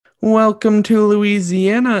Welcome to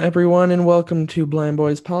Louisiana, everyone, and welcome to Blind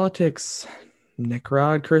Boys Politics. Nick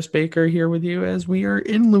Rod, Chris Baker here with you as we are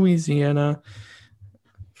in Louisiana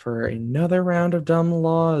for another round of dumb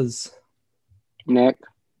laws. Nick,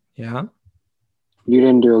 Yeah? you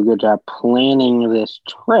didn't do a good job planning this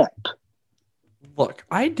trip. Look,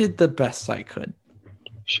 I did the best I could.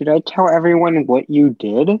 Should I tell everyone what you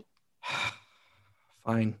did?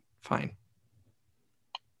 Fine, fine.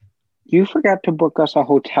 You forgot to book us a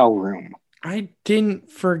hotel room. I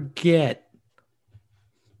didn't forget.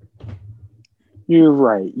 You're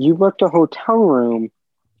right. You booked a hotel room,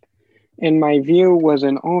 and my view was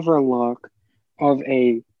an overlook of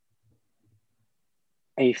a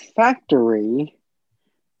factory,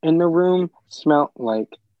 and the room smelt like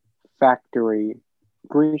factory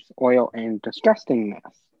grease, oil, and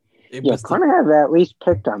disgustingness. It You was couldn't have at least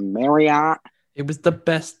picked a Marriott. the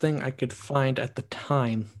best thing I could find at the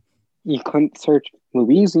time. You couldn't search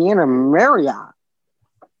Louisiana Marriott.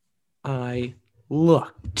 I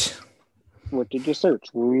looked. What did you search?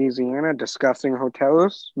 Louisiana disgusting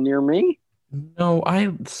hotels near me? No,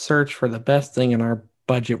 I searched for the best thing in our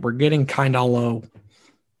budget. We're getting kind of low.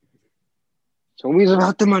 It's always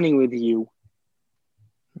about the money with you.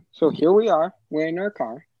 So here we are. We're in our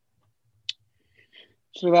car.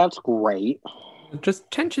 So that's great. Just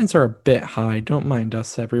tensions are a bit high. Don't mind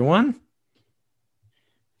us, everyone.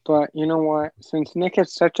 But you know what? Since Nick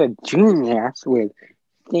is such a genius with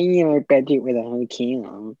staying in our budget with a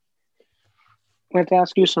hotel, let's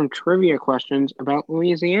ask you some trivia questions about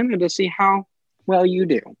Louisiana to see how well you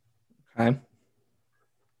do. Okay.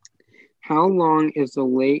 How long is the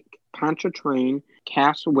Lake Pontchartrain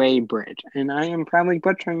Castaway Bridge? And I am probably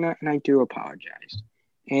butchering that, and I do apologize.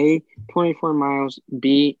 A, 24 miles.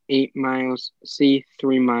 B, 8 miles. C,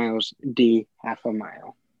 3 miles. D, half a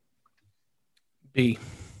mile. B.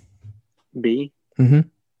 B? Mm-hmm.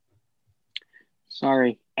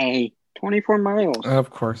 Sorry. A, 24 miles. Of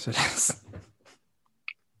course it is.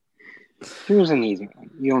 Here's an easy one.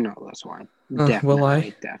 You'll know this one. Will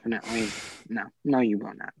I? Definitely. No, you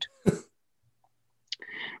will not.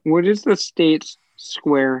 What is the state's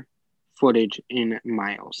square footage in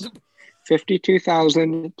miles?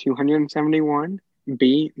 52,271.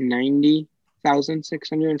 B,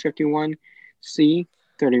 90,651. C,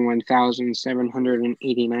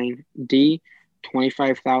 31,789. D,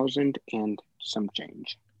 25,000 and some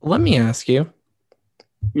change. Let me ask you.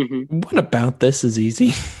 Mm-hmm. What about this is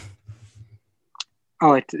easy?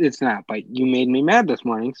 Oh, it's not, but you made me mad this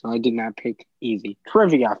morning, so I did not pick easy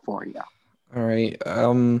trivia for you. All right.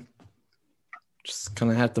 Just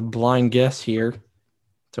gonna have to blind guess here.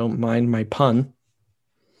 Don't mind my pun.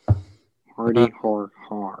 Hardy, har,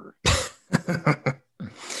 har.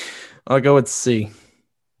 I'll go with C.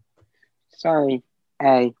 Sorry,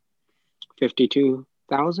 A,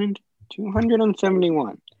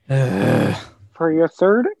 52,271. For your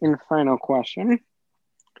third and final question,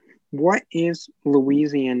 what is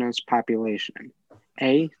Louisiana's population?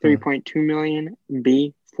 A, 3.2 million.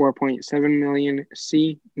 B, 4.7 million.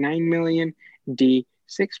 C, 9 million. D,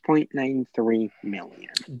 6.93 million.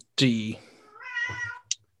 D.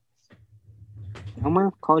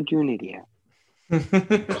 Elmer called you an idiot.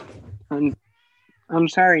 I'm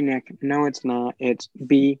sorry, Nick. No, it's not. It's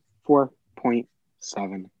B,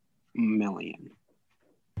 4.7 million.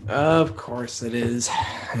 Of course it is.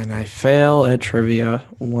 And I fail at trivia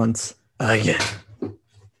once again.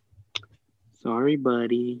 Sorry,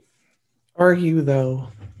 buddy. Are you, though?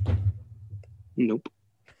 Nope.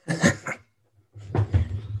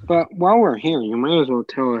 But while we're here, you might as well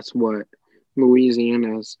tell us what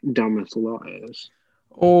Louisiana's dumbest law is.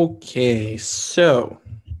 Okay, so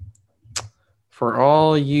for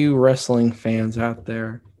all you wrestling fans out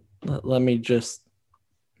there, let me just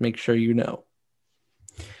make sure you know.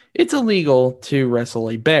 It's illegal to wrestle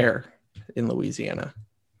a bear in Louisiana.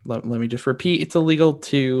 Let me just repeat. It's illegal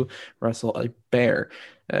to wrestle a bear.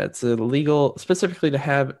 It's illegal specifically to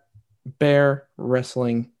have bear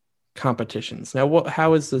wrestling competitions. Now,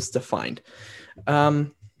 how is this defined?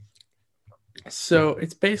 So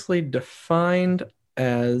it's basically defined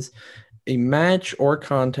as a match or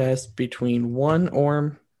contest between one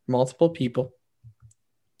or multiple people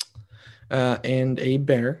and a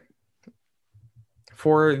bear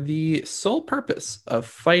for the sole purpose of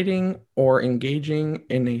fighting or engaging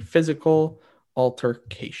in a physical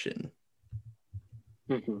altercation.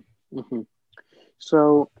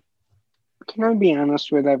 So, can I be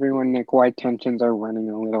honest with everyone, Nick, why tensions are running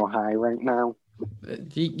a little high right now?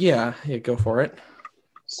 Yeah, go for it.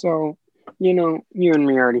 So, you and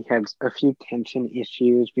me already had a few tension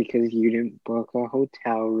issues because you didn't book a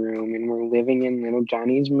hotel room and we're living in little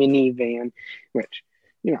Johnny's minivan, which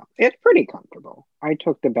It's pretty comfortable. I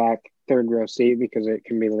took the back third row seat because it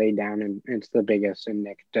can be laid down and it's the biggest, and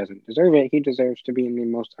Nick doesn't deserve it. He deserves to be in the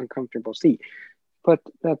most uncomfortable seat. But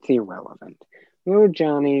that's irrelevant. Little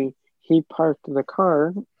Johnny, he parked the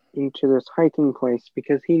car into this hiking place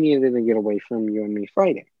because he needed to get away from you and me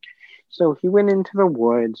fighting. So he went into the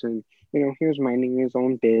woods and, he was minding his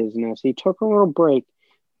own business. He took a little break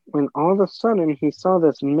when all of a sudden he saw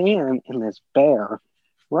this man and this bear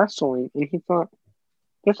wrestling, and he thought,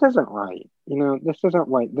 this isn't right. This isn't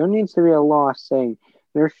right. There needs to be a law saying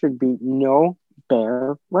there should be no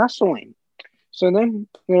bear wrestling. So then,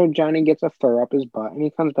 Johnny gets a fur up his butt and he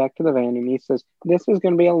comes back to the van and he says, this is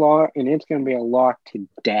going to be a law and it's going to be a law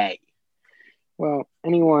today. Well,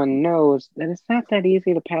 anyone knows that it's not that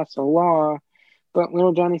easy to pass a law, but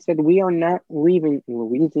little Johnny said, we are not leaving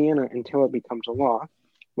Louisiana until it becomes a law,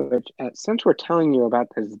 which, since we're telling you about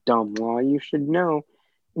this dumb law, you should know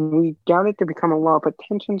we got it to become a law, but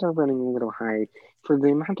tensions are running a little high for the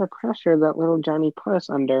amount of pressure that little Johnny put us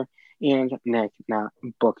under and Nick not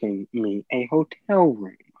booking me a hotel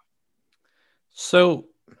room. So,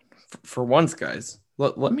 for once, guys,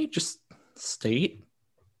 let me just state,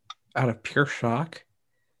 out of pure shock,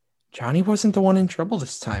 Johnny wasn't the one in trouble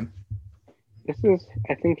this time. This is,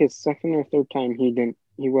 I think, his second or third time he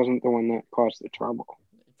wasn't the one that caused the trouble.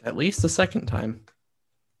 At least the second time.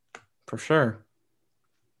 For sure.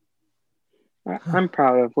 I'm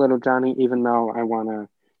proud of little Johnny, even though I want to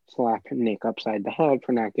slap Nick upside the head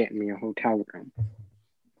for not getting me a hotel room.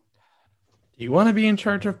 Do you want to be in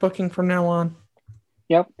charge of booking from now on?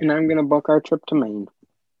 Yep, and I'm going to book our trip to Maine.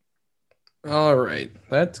 All right.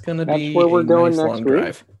 That's going to be where we're going nice next long week.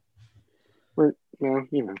 drive.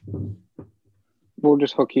 We'll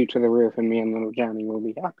just hook you to the roof and me and little Johnny will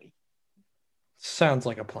be happy. Sounds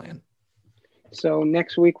like a plan. So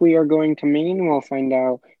next week we are going to Maine. We'll find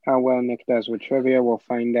out how well Nick does with trivia. We'll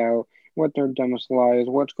find out what their dumbest law is,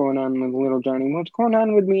 what's going on with little Johnny, what's going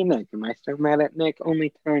on with me and Nick. Am I still mad at Nick?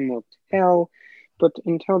 Only time will tell. But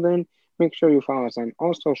until then, make sure you follow us on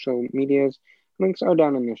all social medias. Links are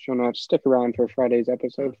down in the show notes. Stick around for Friday's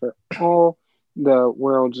episode for all the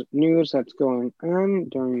world's news that's going on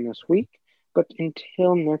during this week. But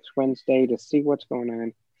until next Wednesday to see what's going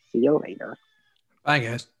on, see you later. Bye,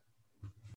 guys.